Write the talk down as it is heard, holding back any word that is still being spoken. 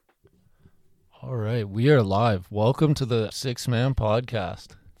All right, we are live. Welcome to the Six Man Podcast.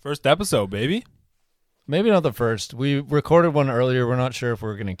 First episode, baby. Maybe not the first. We recorded one earlier. We're not sure if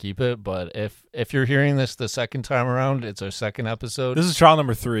we're going to keep it, but if you're hearing this the second time around, it's our second episode. This is trial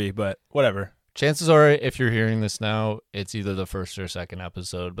number 3, but whatever. Chances are, if you're hearing this now, it's either the first or second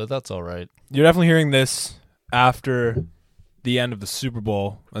episode, but that's all right. You're definitely hearing this after the end of the Super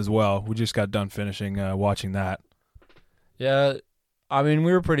Bowl as well. We just got done finishing watching that. Yeah, I mean,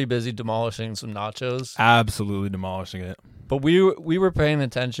 we were pretty busy demolishing some nachos. Absolutely demolishing it. But we were paying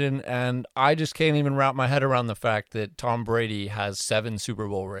attention, and I just can't even wrap my head around the fact that Tom Brady has 7 Super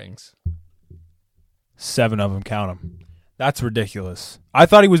Bowl rings. 7 of them, count them. That's ridiculous. I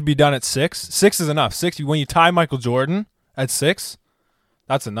thought he would be done at 6. 6 is enough. 6, when you tie Michael Jordan at 6,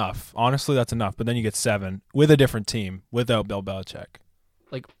 that's enough. Honestly, that's enough. But then you get 7 with a different team without Bill Belichick.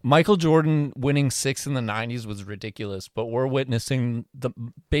 Like, Michael Jordan winning 6 in the 90s was ridiculous, but we're witnessing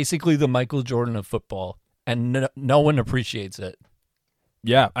basically the Michael Jordan of football, and no one appreciates it.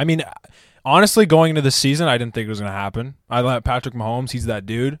 Yeah, I mean, honestly, going into the season, I didn't think it was going to happen. I thought Patrick Mahomes, he's that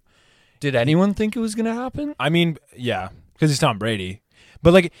dude. Did anyone think it was going to happen? I mean, yeah, because he's Tom Brady.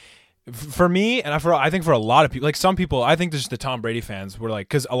 But, like, for me, and I think for a lot of people, like some people, I think just the Tom Brady fans were like,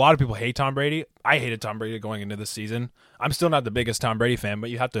 because a lot of people hate Tom Brady. I hated Tom Brady going into this season. I'm still not the biggest Tom Brady fan, but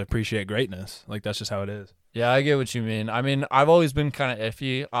you have to appreciate greatness. Like, that's just how it is. Yeah, I get what you mean. I mean, I've always been kind of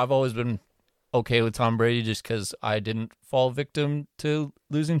iffy. I've always been okay with Tom Brady just because I didn't fall victim to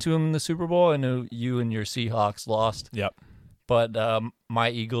losing to him in the Super Bowl. I know you and your Seahawks lost. Yep. But my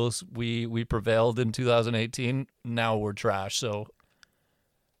Eagles, we prevailed in 2018. Now we're trash, so...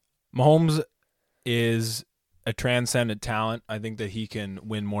 Mahomes is a transcendent talent. I think that he can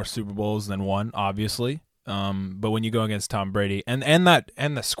win more Super Bowls than one, obviously. But when you go against Tom Brady and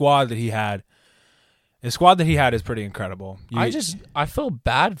the squad that he had, is pretty incredible. I felt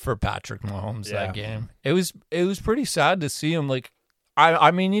bad for Patrick Mahomes that game. It was pretty sad to see him. Like,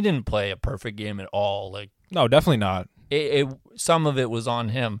 I mean, he didn't play a perfect game at all. Like, no, definitely not. Some of it was on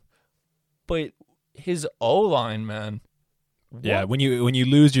him, but his O-line, man. Yeah, when you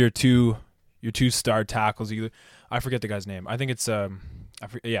lose your two star tackles, I forget the guy's name. I think it's I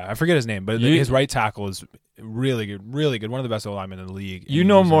forget his name, but his right tackle is really good, one of the best O-linemen in the league. You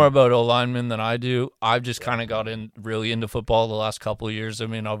know more about O-linemen than I do. I've just kind of got really into football the last couple of years. I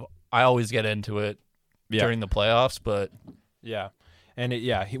mean, I always get into it during the playoffs, but yeah. And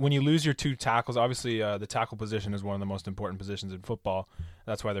when you lose your 2 tackles, obviously the tackle position is one of the most important positions in football.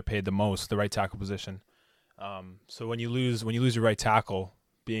 That's why they're paid the most, the right tackle position. So when you lose your right tackle,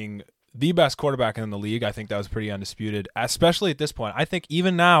 being the best quarterback in the league, I think that was pretty undisputed, especially at this point. I think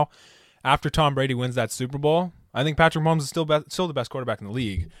even now, after Tom Brady wins that Super Bowl, I think Patrick Mahomes is still the best quarterback in the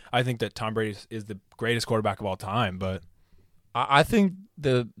league. I think that Tom Brady is the greatest quarterback of all time. But I think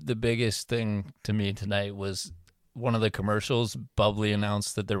the biggest thing to me tonight was one of the commercials. Bubbly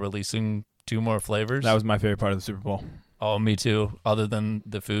announced that they're releasing 2 more flavors. That was my favorite part of the Super Bowl. Oh, me too. Other than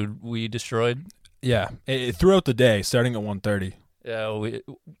the food we destroyed. Yeah, throughout the day, starting at 1:30. Yeah,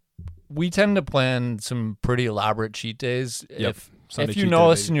 we tend to plan some pretty elaborate cheat days. Yep. If you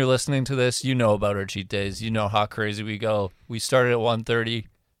know us and you're listening to this, you know about our cheat days. You know how crazy we go. We started at 1:30,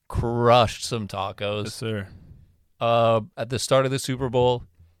 crushed some tacos. Yes, sir. At the start of the Super Bowl,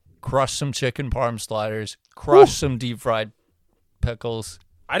 crushed some chicken parm sliders, crushed some deep fried pickles.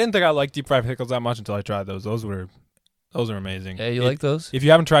 I didn't think I liked deep fried pickles that much until I tried those. Those were amazing. Yeah, you like those? If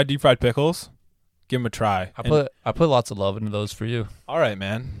you haven't tried deep fried pickles, give them a try. I put lots of love into those for you. All right,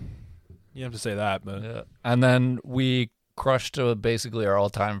 man. You have to say that, but yeah. And then we crushed basically our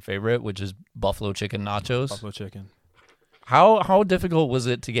all-time favorite, which is buffalo chicken nachos. Buffalo chicken. How difficult was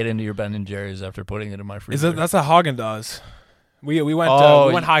it to get into your Ben and Jerry's after putting it in my freezer? That's a Haagen-Dazs. We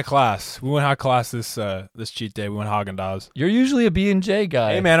went high class. We went high class this cheat day. We went Haagen-Dazs. You're usually a B&J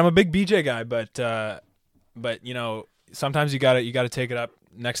guy. Hey man, I'm a big BJ guy, but you know, sometimes you gotta take it up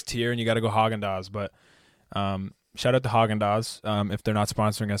next tier and you gotta go Haagen-Dazs. But shout out to Haagen-Dazs. If they're not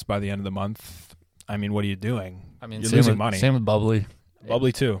sponsoring us by the end of the month, I mean, what are you doing? I mean, you're losing money. Same with Bubbly.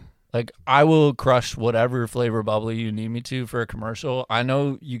 Bubbly too. Like, I will crush whatever flavor Bubbly you need me to for a commercial. I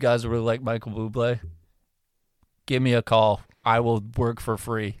know you guys really like Michael Bublé. Give me a call. I will work for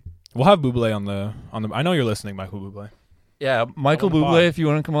free. We'll have Bublé on the. I know you're listening, Michael Bublé. Yeah, Michael Bublé, if you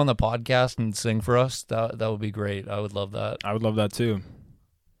want to come on the podcast and sing for us, that would be great. I would love that. I would love that too.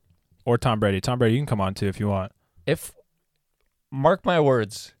 Or Tom Brady. Tom Brady, you can come on too if you want. Mark my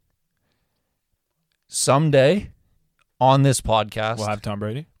words, someday on this podcast, we'll have Tom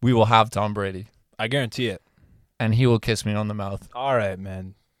Brady. We will have Tom Brady. I guarantee it. And he will kiss me on the mouth. All right,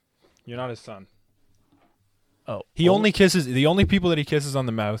 man. You're not his son. Oh. He only kisses, the only people that he kisses on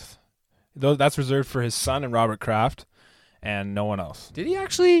the mouth That's reserved for his son and Robert Kraft, and no one else. Did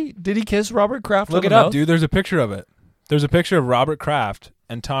he kiss Robert Kraft? Look on it the up, mouth? dude. There's a picture of it. There's a picture of Robert Kraft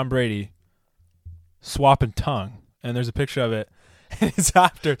and Tom Brady swapping tongue, and there's a picture of it. And it's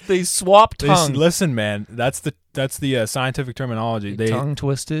after They swapped tongue. Listen, man, that's the scientific terminology. They tongue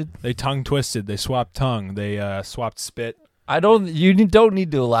twisted. They tongue twisted. They swapped tongue. They swapped spit. You don't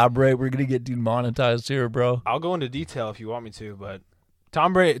need to elaborate. We're gonna get demonetized here, bro. I'll go into detail if you want me to, but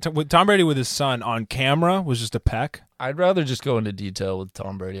Tom Brady with his son on camera was just a peck. I'd rather just go into detail with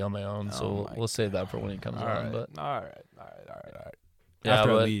Tom Brady on my own, so we'll save that for when he comes on. All But right. yeah,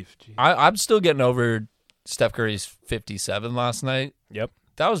 After I but leave. Geez. I'm still getting over Steph Curry's 57 last night. Yep.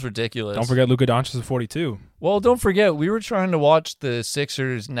 That was ridiculous. Don't forget Luka Doncic's 42. Well, don't forget, we were trying to watch the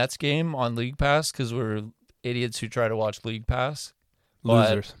Sixers-Nets game on League Pass because we're idiots who try to watch League Pass.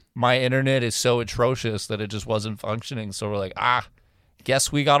 Losers. But my internet is so atrocious that it just wasn't functioning. So we're like,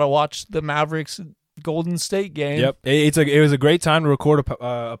 guess we got to watch the Mavericks Golden State game. Yep. It was a great time to record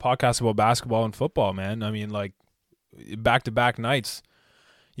a podcast about basketball and football, man. I mean, like, back-to-back nights.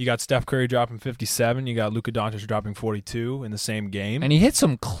 You got Steph Curry dropping 57. You got Luka Doncic dropping 42 in the same game. And he hit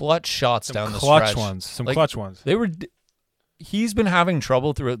some clutch shots down the clutch stretch. Clutch ones. He's been having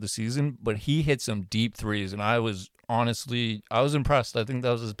trouble throughout the season, but he hit some deep threes, and I was impressed. I think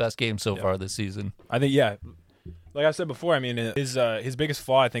that was his best game so far this season. I think, yeah. Like I said before, I mean, his biggest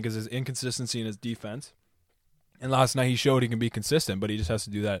flaw, I think, is his inconsistency in his defense. And last night he showed he can be consistent, but he just has to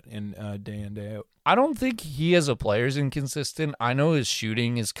do that day in, day out. I don't think he as a player is inconsistent. I know his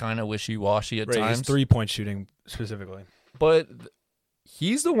shooting is kind of wishy-washy at times. His three-point shooting specifically. But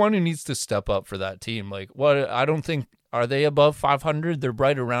he's the one who needs to step up for that team. I don't think, are they above 500? They're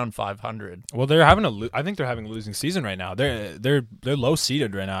right around 500. Well, I think they're having a losing season right now. They're low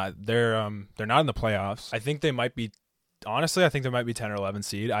seeded right now. They're not in the playoffs. I think they might be. Honestly, I think they might be 10 or 11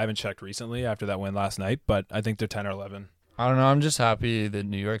 seed. I haven't checked recently after that win last night, but I think they're 10 or 11. I don't know. I'm just happy that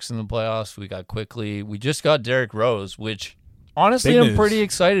New York's in the playoffs. We got quickly. We just got Derrick Rose, which honestly I'm pretty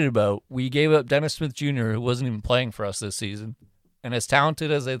excited about. We gave up Dennis Smith Jr., who wasn't even playing for us this season. And as talented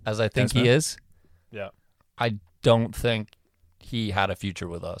as I think he is, yeah, I don't think he had a future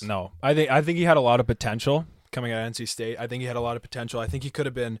with us. No. I think he had a lot of potential coming out of NC State. I think he had a lot of potential. I think he could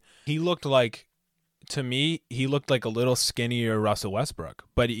have been – to me, he looked like a little skinnier Russell Westbrook.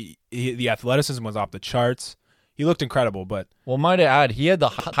 But the athleticism was off the charts. He looked incredible, but... Well, might I add, he had the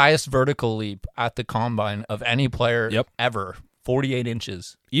highest vertical leap at the Combine of any player ever, 48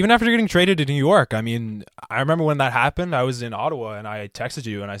 inches. Even after getting traded to New York, I mean, I remember when that happened, I was in Ottawa, and I texted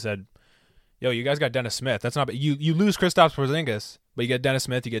you, and I said, yo, you guys got Dennis Smith. That's not... You lose Kristaps Porzingis, but you get Dennis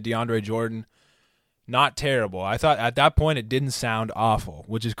Smith, you get DeAndre Jordan. Not terrible. I thought at that point it didn't sound awful,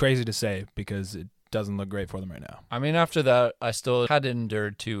 which is crazy to say because it doesn't look great for them right now. I mean, after that, I still had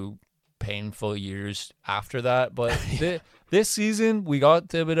endured 2 painful years after that. But this season, we got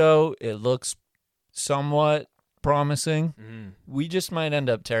Thibodeau. It looks somewhat promising. We just might end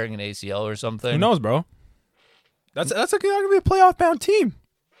up tearing an ACL or something. Who knows, bro? That's going to be a playoff-bound team.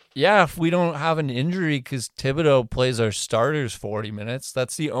 Yeah, if we don't have an injury, because Thibodeau plays our starters 40 minutes.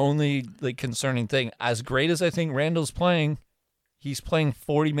 That's the only concerning thing. As great as I think Randall's playing, he's playing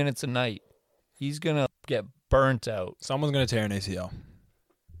 40 minutes a night. He's going to get burnt out. Someone's going to tear an ACL.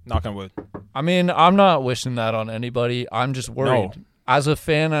 Knock on wood. I mean, I'm not wishing that on anybody. I'm just worried. No. As a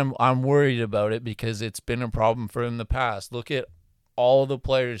fan, I'm worried about it because it's been a problem for him in the past. Look at all the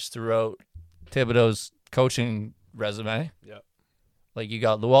players throughout Thibodeau's coaching resume. Yeah. Like, you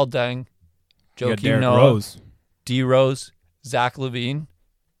got Luol Deng, Joakim Noah, Noah, D. Rose, Zach LaVine,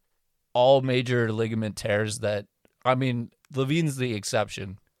 all major ligament tears that, I mean, LaVine's the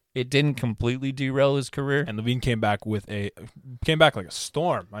exception. It didn't completely derail his career. And LaVine came back like a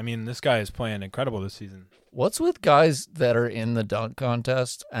storm. I mean, this guy is playing incredible this season. What's with guys that are in the dunk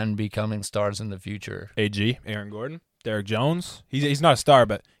contest and becoming stars in the future? AG, Aaron Gordon, Derek Jones. He's not a star,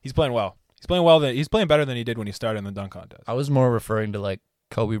 but he's playing well. He's playing well. He's playing better than he did when he started in the dunk contest. I was more referring to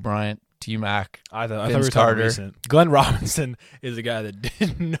Kobe Bryant, T-Mac, I thought Vince we were Carter. Recent. Glenn Robinson is a guy that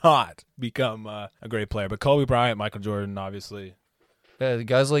did not become a great player, but Kobe Bryant, Michael Jordan, obviously. Yeah,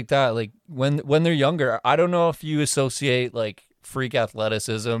 guys like that, when they're younger, I don't know if you associate freak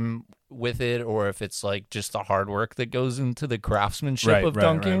athleticism with it or if it's just the hard work that goes into the craftsmanship of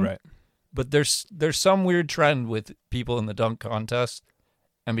dunking. Right. But there's some weird trend with people in the dunk contest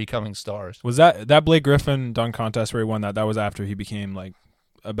and becoming stars. Was that Blake Griffin dunk contest where he won that? That was after he became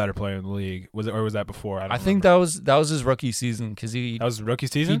a better player in the league. Was it, or was that before? I think that was his rookie season because that was his rookie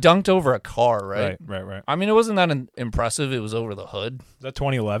season. He dunked over a car, right? Right. I mean, it wasn't that impressive. It was over the hood. Is that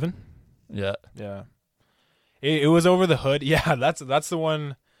 2011? Yeah. It was over the hood. Yeah, that's the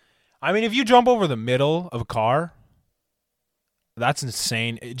one. I mean, if you jump over the middle of a car, that's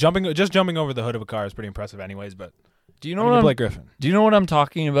insane. Jumping over the hood of a car is pretty impressive, anyways. But do you know what Blake Griffin? Do you know what I'm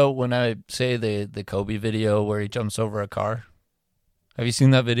talking about when I say the Kobe video where he jumps over a car? Have you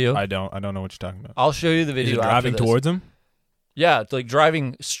seen that video? I don't know what you're talking about. I'll show you the video. Is it driving towards him? Yeah, it's like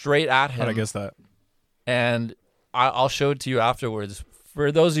driving straight at him. I guess that. And I'll show it to you afterwards.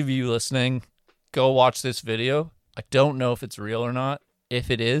 For those of you listening, go watch this video. I don't know if it's real or not. If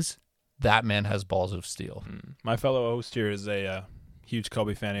it is, that man has balls of steel. My fellow host here is a huge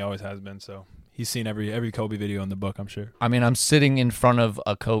Kobe fan. He always has been. So he's seen every Kobe video in the book, I'm sure. I mean, I'm sitting in front of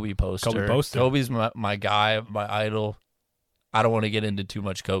a Kobe poster. Kobe's my guy, my idol. I don't want to get into too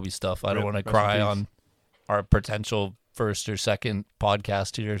much Kobe stuff. I don't want to cry on our potential first or second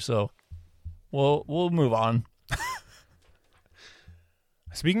podcast here. So we'll move on.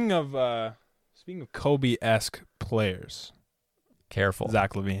 Speaking of Kobe-esque players, careful,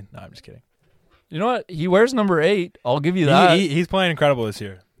 Zach LaVine. No, I'm just kidding. You know what? He wears number 8. I'll give you that. He's playing incredible this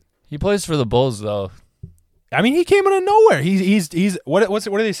year. He plays for the Bulls, though. I mean, he came out of nowhere. He's what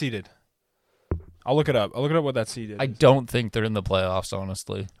are they seeded? I'll look it up. I'll look it up what that seed is. I don't think they're in the playoffs,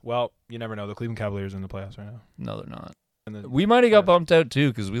 honestly. Well, you never know. The Cleveland Cavaliers are in the playoffs right now. No, they're not. And we might have got bumped out, too,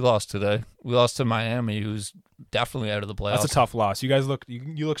 because we lost today. We lost to Miami, who's definitely out of the playoffs. That's a tough loss. You guys look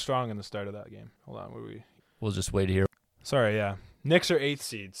strong in the start of that game. Hold on. Where are we? We'll just wait here. Sorry, yeah. Knicks are 8th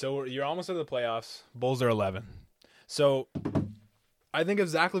seed. So you're almost out of the playoffs. Bulls are 11. So I think if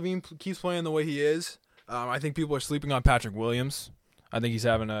Zach LaVine keeps playing the way he is, I think people are sleeping on Patrick Williams. I think he's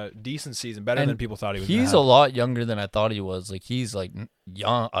having a decent season, better than people thought he was. He's a lot younger than I thought he was. Like he's like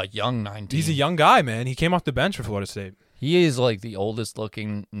a young 19. He's a young guy, man. He came off the bench for Florida State. He is like the oldest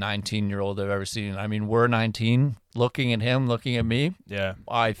looking 19-year-old I've ever seen. I mean, we're 19. Looking at him, looking at me. Yeah.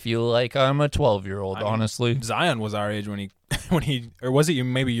 I feel like I'm a 12-year-old, honestly. Zion was our age when he or was he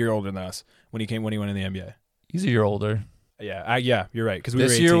maybe a year older than us when he went in the NBA? He's a year older. Yeah, you're right. Because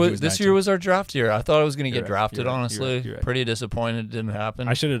this year was our draft year. I thought I was going to get drafted. Honestly, you're right. Pretty disappointed it didn't happen.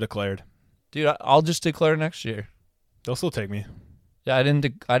 I should have declared. Dude, I'll just declare next year. They'll still take me. Yeah, I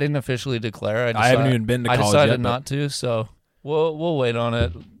didn't officially declare. I haven't even been to college yet. I decided not to, so we'll wait on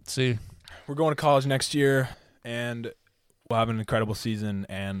it. See, we're going to college next year, and we'll have an incredible season,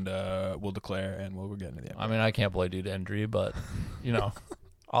 and we'll declare, and we'll get into the NBA. I mean, I can't play due to injury, but you know,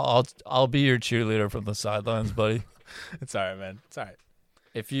 I'll be your cheerleader from the sidelines, buddy. It's all right, man. It's all right.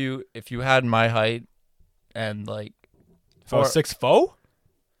 If you had my height and like, if I was 6'4",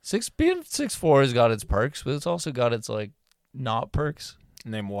 being 6'4" has got its perks, but it's also got its like not perks.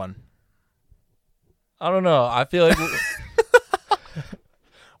 Name one. I don't know. I feel like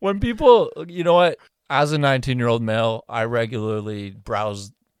when people, you know what? As a 19-year-old male, I regularly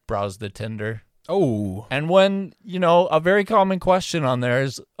browse the Tinder. Oh. And when, a very common question on there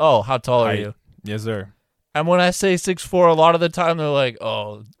is, oh, how tall are you? Yes, sir. And when I say 6'4", a lot of the time they're like,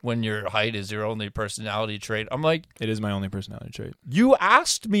 oh, when your height is your only personality trait. I'm like, it is my only personality trait. You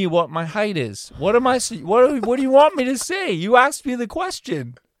asked me what my height is. What do you want me to say? You asked me the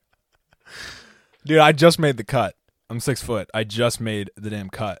question. Dude, I just made the cut. I'm 6 foot. I just made the damn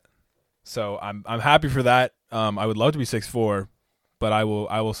cut. So I'm happy for that. I would love to be 6'4", but I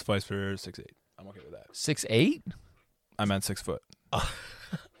will suffice for 6'8". I'm okay with that. 6'8"? I meant 6 foot.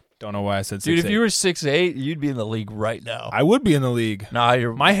 Don't know why I said 6'8". Dude, if you were 6'8", you'd be in the league right now. I would be in the league. Nah,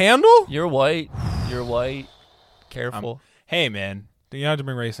 you're my handle? You're white. You're white. Careful. Hey, man. You have to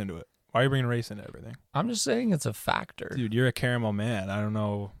bring race into it. Why are you bringing race into everything? I'm just saying it's a factor. Dude, you're a caramel man. I don't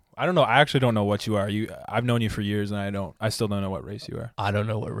know. I actually don't know what you are. I've known you for years, and I still don't know what race you are. I don't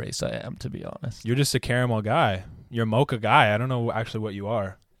know what race I am, to be honest. You're just a caramel guy. You're a mocha guy. I don't know actually what you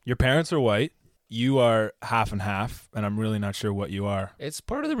are. Your parents are white. You are half and half, and I'm really not sure what you are. It's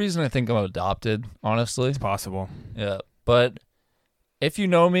part of the reason I think I'm adopted, honestly. It's possible. Yeah, but if you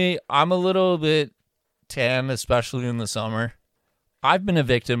know me, I'm a little bit tan, especially in the summer. I've been a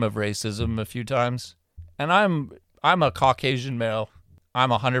victim of racism a few times, and I'm a Caucasian male. I'm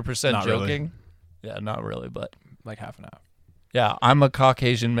 100% not joking. Really. Yeah, not really, but like half and half. Yeah, I'm a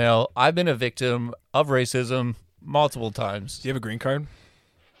Caucasian male. I've been a victim of racism multiple times. Do you have a green card?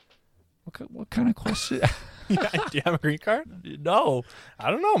 What kind of question? Do you have a green card? No.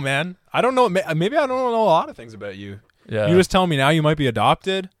 I don't know, man. I don't know. Maybe I don't know a lot of things about you. Yeah. You just tell me now you might be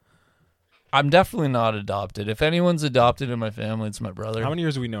adopted. I'm definitely not adopted. If anyone's adopted in my family, it's my brother. How many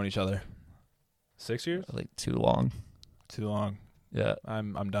years have we known each other? 6 years? Like too long. Too long. Yeah.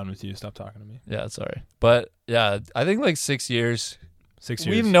 I'm done with you. Stop talking to me. Yeah, sorry. But yeah, I think like 6 years. 6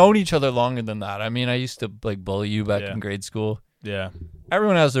 years. We've known each other longer than that. I mean, I used to like bully you back in grade school. Yeah.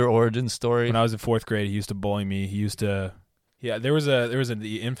 Everyone has their origin story. When I was in 4th grade, he used to bully me. He Yeah, there was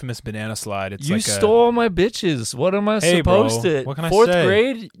the infamous banana slide. It's You like stole my bitches. What am I Hey, supposed bro, to? what can I Fourth say?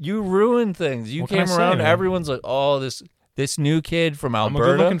 grade, you ruined things. You What can I came say, around. man? Everyone's like, "Oh, this new kid from I'm a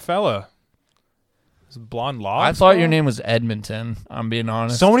Alberta." good-looking fella. This blonde lobster. I thought your name was Edmonton. I'm being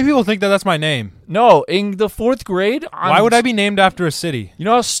honest. So many people think that that's my name. No, in the fourth grade. Why would I be named after a city? You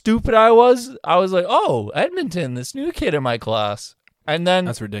know how stupid I was? I was like, "Oh, Edmonton, this new kid in my class." And then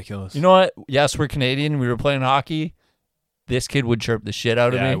That's ridiculous. you know what? Yes, we're Canadian. We were playing hockey. This kid would chirp the shit out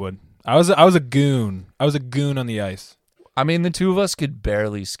of yeah, me. I would. I was a goon. I was a goon on the ice. I mean, the two of us could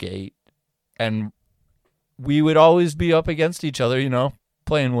barely skate, and we would always be up against each other,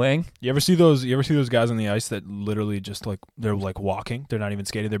 playing wing. You ever see those guys on the ice that literally just like they're like walking? They're not even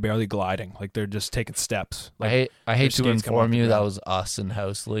skating. They're barely gliding. Like they're just taking steps. Like, I hate to skates come inform off the you that ground. was us in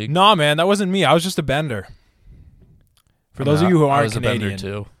house league. Nah, man, that wasn't me. I was just a bender. For those of you who I aren't was a bender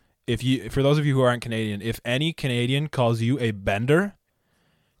Canadian, too. for those of you who aren't Canadian, if any Canadian calls you a bender,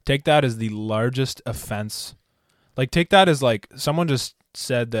 take that as the largest offense. Like take that as like someone just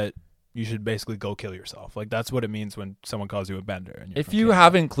said that you should basically go kill yourself. Like that's what it means when someone calls you a bender. And If you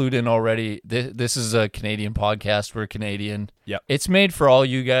haven't clued in already, this is a Canadian podcast. We're Canadian. Yep. It's made for all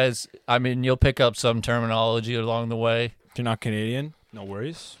you guys. I mean, you'll pick up some terminology along the way. If you're not Canadian, no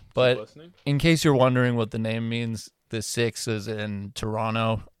worries. But Keep listening. in case you're wondering what the name means, the Six is in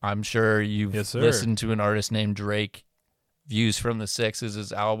Toronto. I'm sure you've Yes, sir. listened to an artist named Drake. Views from the Six is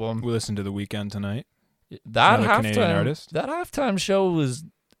his album. We listened to The Weeknd tonight. That Another Canadian artist. That halftime show was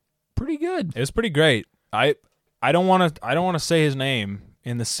pretty good. It was pretty great. I don't want to say his name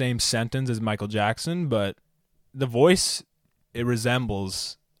in the same sentence as Michael Jackson, but the voice it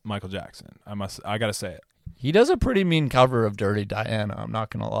resembles Michael Jackson. I gotta say it. He does a pretty mean cover of Dirty Diana. I'm not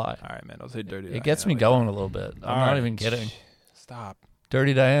gonna lie. All right, man. Don't say dirty. It gets me going a little bit. I'm not even kidding. Stop.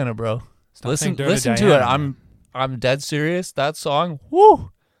 Dirty Diana, bro. Stop saying Dirty Listen to Diana. it. I'm dead serious. That song,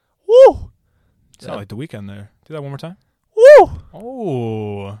 woo, woo. It's not like The Weeknd there. Do that one more time. Woo!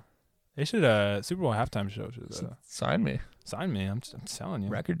 Oh, they should Super Bowl halftime show should Sign me. sign me. I'm telling you.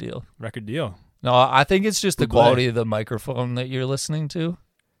 Record deal. Record deal. No, I think it's just the Buble. quality of the microphone that you're listening to.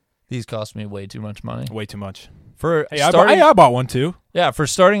 These cost me way too much money. Way too much. For Hey, starting, I bought one too. yeah, for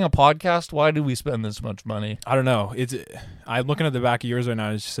starting a podcast, why do we spend this much money? I don't know. I'm looking at the back of yours right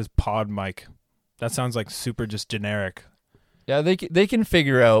now. It just says pod mic. That sounds like super just generic. Yeah, they can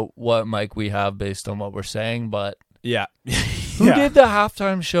figure out what mic we have based on what we're saying, but Yeah. who did the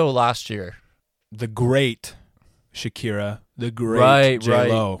halftime show last year? The great Shakira, the great Right,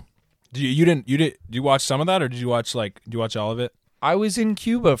 J-Lo. Did you watch some of that, or did you watch all of it? I was in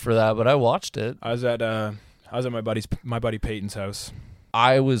Cuba for that, but I watched it. I was at my buddy Peyton's house.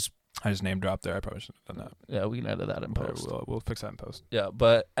 I just name dropped there. I probably shouldn't have done that. yeah, we can edit that in But post. we'll fix that in post. Yeah,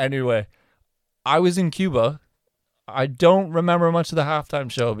 but anyway, I was in Cuba. I don't remember much of the halftime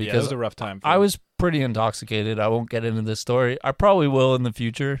show Yeah, it because was a rough time. I was pretty intoxicated. I won't get into this story. I probably will in the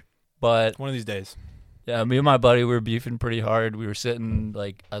future, but one of these days. yeah, me and my buddy were beefing pretty hard. We were sitting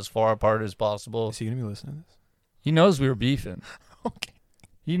like as far apart as possible. Is he gonna be listening to this? He knows we were beefing. Okay.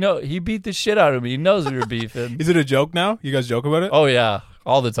 He beat the shit out of me. He knows we were beefing. Is it a joke now? You guys joke about it? Oh yeah,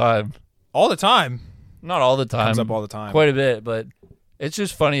 all the time. All the time. Not all the time. Comes up all the time. Quite a bit, but it's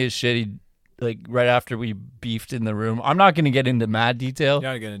just funny as shit. He like right after we beefed in the room. I'm not going to get into mad detail. You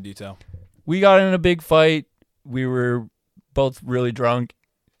gotta get into detail. We got in a big fight. We were both really drunk.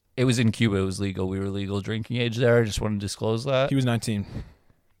 It was in Cuba. It was legal. We were legal drinking age there. I just want to disclose that. He was 19.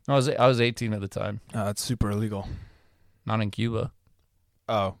 I was 18 at the time. That's super illegal. Not in Cuba.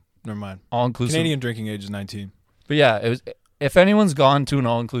 Oh, never mind. All inclusive. Canadian drinking age is 19. But yeah, it was. If anyone's gone to an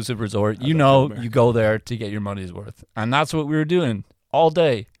all-inclusive resort, you know you go there to get your money's worth. And that's what we were doing all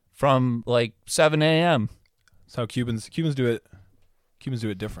day from like 7 a.m. That's how Cubans do it. Cubans do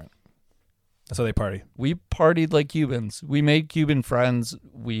it different. That's how they party. We partied like Cubans. We made Cuban friends.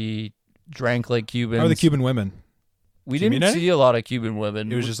 We drank like Cubans. How are the Cuban women? We Did you didn't meet any? see a lot of Cuban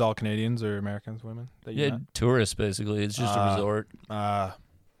women. It was just all Canadians or Americans women that you yeah, tourists basically. It's just a resort. met?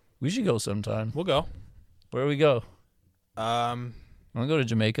 We should go sometime. We'll go. Where do we go? Um, Want to go to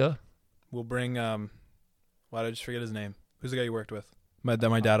Jamaica? we'll bring why did I just forget his name? Who's the guy you worked with? That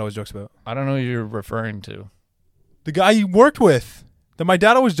my dad always jokes about. I don't know who you're referring to. The guy you worked with that my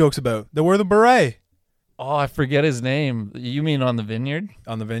dad always jokes about. That wore the beret Oh, I forget his name. You mean on the vineyard?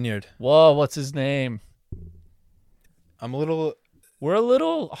 on the vineyard. Whoa, what's his name? I'm a little We're a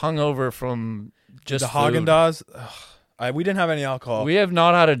little hungover from just the food. Haagen-Dazs. We didn't have any alcohol. We have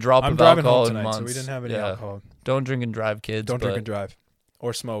not had a drop I'm of driving alcohol home in tonight, months. so we didn't have any Yeah. alcohol. Don't drink and drive, kids. Don't drink but and drive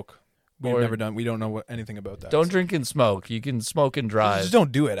or smoke. We've Or- never done. We don't know anything about that. Don't drink and smoke. You can smoke and drive. Just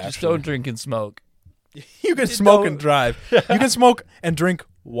don't do it. Actually, Just don't drink and smoke. You can smoke and drive. You can smoke and drink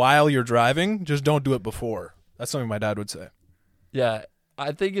while you're driving. Just don't do it before. That's something my dad would say. Yeah,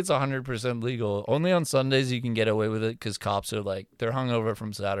 I think it's 100% legal. Only on Sundays you can get away with it because cops are like, they're hungover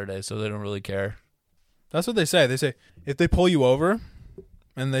from Saturday, so they don't really care. That's what they say. They say if they pull you over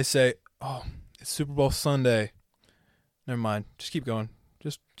and they say, oh, it's Super Bowl Sunday, never mind. Just keep going.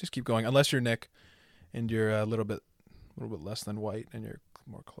 Just keep going. Unless you're Nick and you're a little bit less than white and you're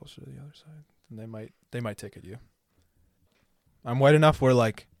more closer to the other side, then they might ticket you. I'm white enough where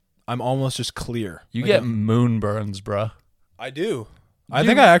like I'm almost just clear. You like get moon burns, bro. I do. I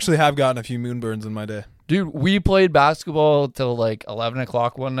think I actually have gotten a few moon burns in my day. Dude, we played basketball till like 11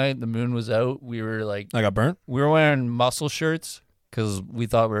 o'clock one night. The moon was out. We were like... I got burnt? We were wearing muscle shirts because we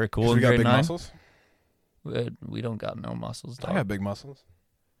thought we were cool in grade 9. We got big 9. muscles? We don't got no muscles, dog. I got big muscles.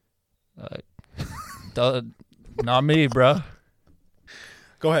 Not me, bro.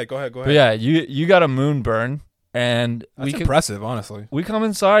 Go ahead. But yeah, you got a moon burn. And that's impressive, honestly. We come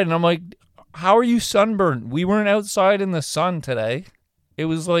inside and I'm like, how are you sunburned? We weren't outside in the sun today. It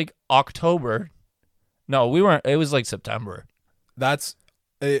was like October. No, we weren't. It was like September.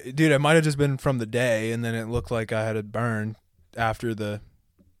 Dude, it might have just been from the day, and then it looked like I had a burn after the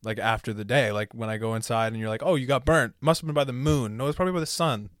day. Like when I go inside and you're like, oh, you got burnt. Must have been by the moon. No, it's probably by the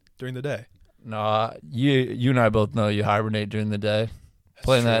sun during the day. No, you and I both know you hibernate during the day.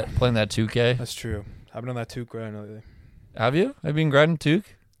 Playing that 2K. That's true. I've been on that Took grind lately. Have you? Have you been grinding Took?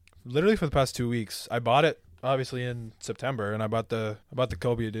 Literally for the past 2 weeks. I bought it obviously in September, and I bought the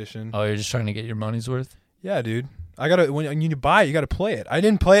Kobe edition. Oh, you're just trying to get your money's worth? Yeah, dude. When you buy it, you gotta play it. I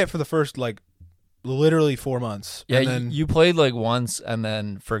didn't play it for the first literally 4 months. Yeah, and then you played like once and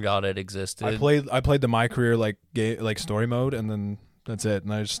then forgot it existed. I played the My Career story mode, and then that's it,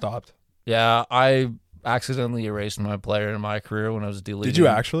 and I just stopped. Yeah, I accidentally erased my player in My Career when I was deleting. Did you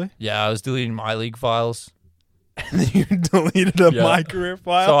actually? Yeah, I was deleting My League files. And then you deleted a My Career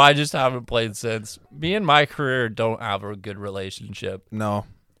file? So I just haven't played since. Me and My Career don't have a good relationship. No.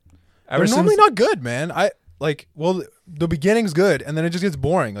 They're normally not good, man. The beginning's good, and then it just gets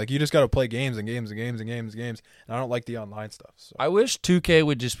boring. Like, you just got to play games and games and games and games and games, and I don't like the online stuff. So. I wish 2K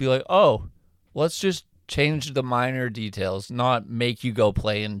would just be like, oh, let's just change the minor details, not make you go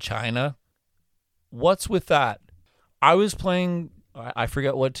play in China. What's with that? I was playing, I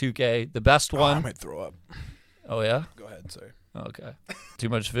forget what 2K, the best one. I might throw up. Oh, yeah? Go ahead, sorry. Okay. Too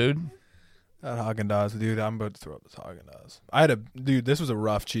much food? That Haagen-Dazs, dude. I'm about to throw up this Haagen-Dazs. This was a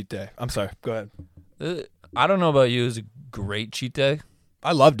rough cheat day. I'm sorry. Go ahead. I don't know about you. It was a great cheat day.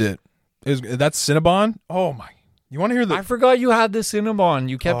 I loved it. That's Cinnabon? Oh, my. You want to hear I forgot you had the Cinnabon.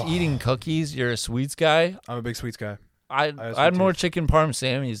 You kept eating cookies. You're a sweets guy. I'm a big sweets guy. I had more chicken parm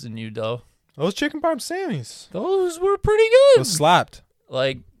Sammys than you, though. Those chicken parm Sammys. Those were pretty good. Those slapped.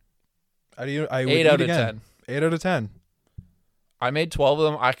 Like, I 8 out of 10. 8 out of 10. I made 12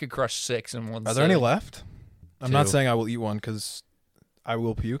 of them. I could crush 6 in one. Are there any left? I'm 2. not saying I will eat one because I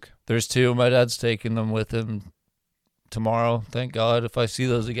will puke. There's 2. My dad's taking them with him tomorrow. Thank God. If I see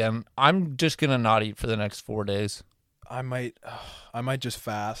those again, I'm just gonna not eat for the next 4 days. I might just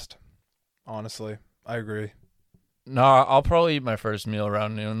fast. Honestly, I agree. No, I'll probably eat my first meal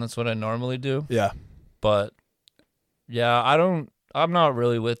around noon. That's what I normally do. Yeah. But yeah, I'm not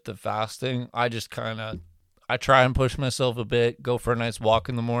really with the fasting. I just I try and push myself a bit, go for a nice walk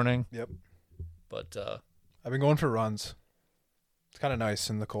in the morning. Yep. But I've been going for runs. It's kind of nice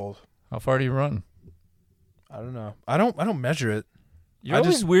in the cold. How far do you run? I don't know. I don't measure it. You're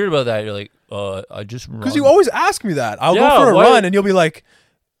always weird about that. You're like, I just run. Because you always ask me that. I'll go for a run, and you'll be like,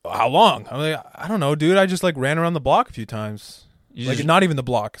 how long? I'm like, I don't know, dude. I just ran around the block a few times. Not even the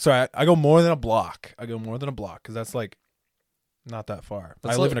block. Sorry, I go more than a block. Because that's not that far.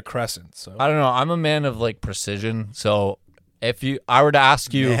 I live in a crescent, so I don't know. I'm a man of precision. So if I were to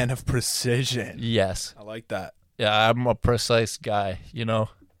ask you, man of precision, yes, I like that. Yeah, I'm a precise guy,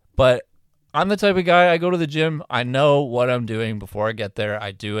 But I'm the type of guy. I go to the gym. I know what I'm doing before I get there.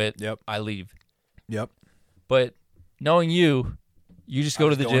 I do it. Yep. I leave. Yep. But knowing you just go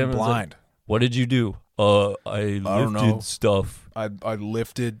to the gym blind. What did you do? I lifted stuff. I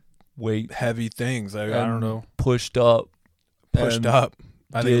lifted weight, heavy things. I don't know. Pushed up. I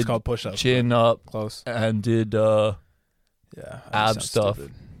think it's called push-ups. Chin up. Close. And did ab stuff.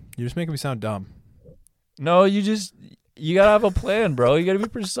 Stupid. You're just making me sound dumb. No, you gotta have a plan, bro. You gotta be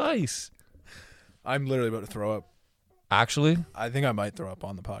precise. I'm literally about to throw up. Actually? I think I might throw up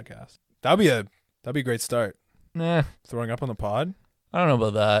on the podcast. That'd be a great start. Nah. Throwing up on the pod? I don't know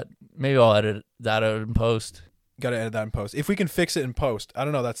about that. Maybe I'll edit that out in post. Gotta edit that in post. If we can fix it in post. I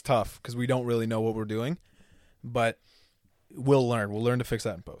don't know, that's tough because we don't really know what we're doing. But we'll learn. We'll learn to fix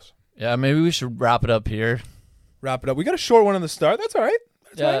that in post. Yeah, maybe we should wrap it up here. Wrap it up. We got a short one on the start. That's all right.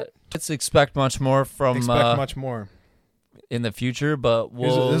 That's all right. Let's expect much more from Much more in the future, but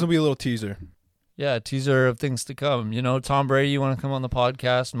this will be a little teaser. Yeah, a teaser of things to come. You know, Tom Brady, you want to come on the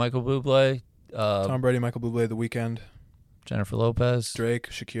podcast? Michael Bublé. Tom Brady, Michael Bublé, The Weeknd. Jennifer Lopez. Drake,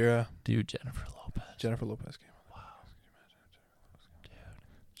 Shakira. Dude, Jennifer Lopez. Jennifer Lopez came on. Wow. Dude.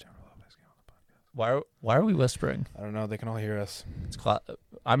 Jennifer Lopez came on the podcast. Why are we whispering? I don't know. They can all hear us.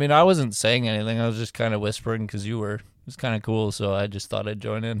 I mean, I wasn't saying anything. I was just kind of whispering because you were. It was kind of cool, so I just thought I'd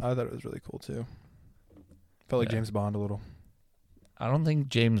join in. I thought it was really cool, too. Felt like James Bond a little. I don't think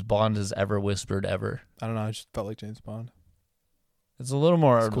James Bond has ever whispered ever. I don't know. I just felt like James Bond. It's a little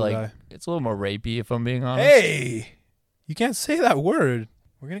more cool like guy. It's a little more rapey, if I'm being honest. Hey, you can't say that word.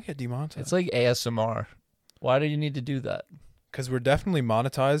 We're gonna get demonetized. It's like ASMR. Why do you need to do that? Because we're definitely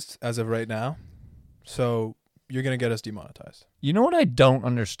monetized as of right now. So you're gonna get us demonetized. You know what I don't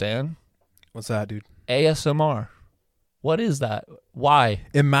understand? What's that, dude? ASMR. What is that? Why?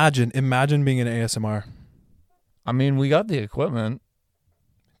 Imagine being an ASMR. I mean, we got the equipment.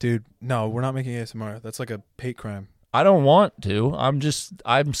 Dude, no, we're not making ASMR. That's like a hate crime. I don't want to. I'm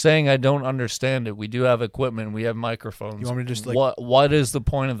saying I don't understand it. We do have equipment. We have microphones. You want me to just like... What is the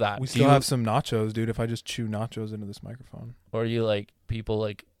point of that? We still have some nachos, dude. If I just chew nachos into this microphone. Or you like people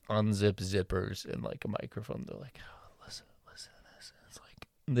like unzip zippers in like a microphone. They're like, oh, listen to this. It's like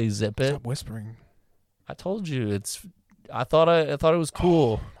they zip it. Stop whispering. I told you I thought it was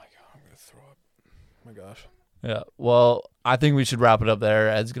cool. Oh my god, I'm gonna throw up. Oh my gosh. Yeah. Well, I think we should wrap it up there.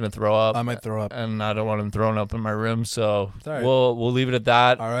 Ed's gonna throw up. I might throw up, and I don't want him throwing up in my room. So right. we'll leave it at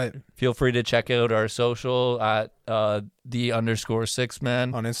that. All right. Feel free to check out our social at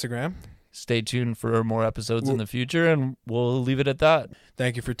 _6man on Instagram. Stay tuned for more episodes in the future, and we'll leave it at that.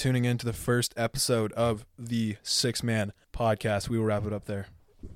 Thank you for tuning in to the first episode of the 6 Man podcast. We will wrap it up there.